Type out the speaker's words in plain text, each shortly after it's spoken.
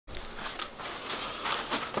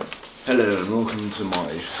Hello and welcome to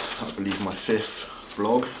I believe my 5th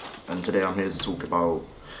vlog, and today I'm here to talk about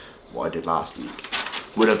what I did last week.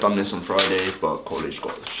 Would have done this on Friday, but college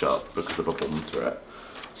got shut because of a bomb threat.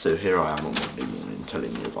 So here I am on Monday morning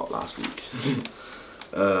telling you about last week.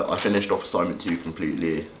 I finished off assignment 2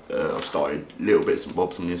 completely. I've started little bits and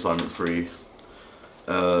bobs on the assignment 3.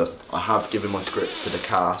 I have given my script to the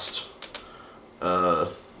cast.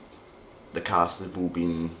 The cast have all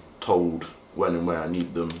been told when and where I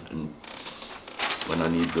need them and when I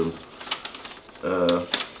need them.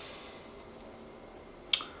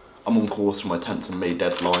 I'm on course for my 10th of May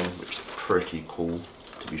deadline, which is pretty cool,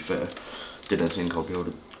 to be fair. Didn't think I'll be able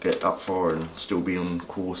to get that far and still be on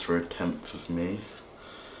course for a 10th of May.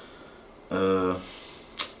 The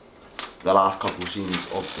last couple of scenes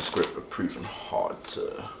of the script were proven hard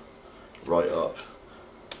to write up.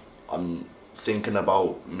 I'm thinking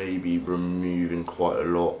about maybe removing quite a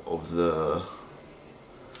lot of the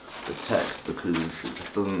text because it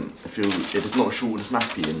just doesn't it's not short and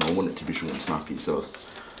snappy, and I want it to be short and snappy, so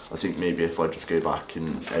I think maybe if I just go back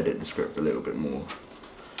and edit the script a little bit more,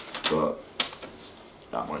 but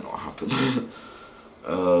that might not happen.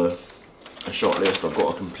 A shot list I've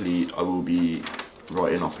got to complete. I will be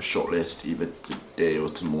writing up a shot list either today or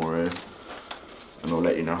tomorrow, and I'll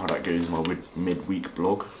let you know how that goes in my mid-week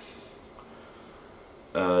blog.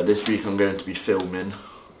 This week I'm going to be filming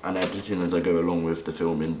and editing as I go along with the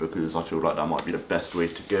filming because I feel like that might be the best way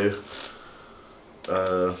to go.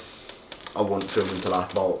 I want filming to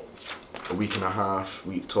last about a week and a half,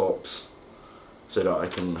 week tops, so that I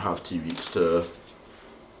can have 2 weeks to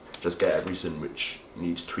just get everything which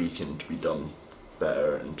needs tweaking to be done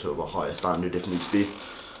better and to a higher standard if needs be.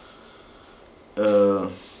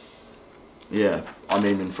 Yeah, I'm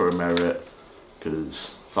aiming for a merit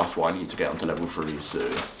because that's what I need to get onto level 3, so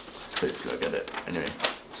hopefully I get it. Anyway,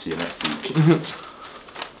 see you next week.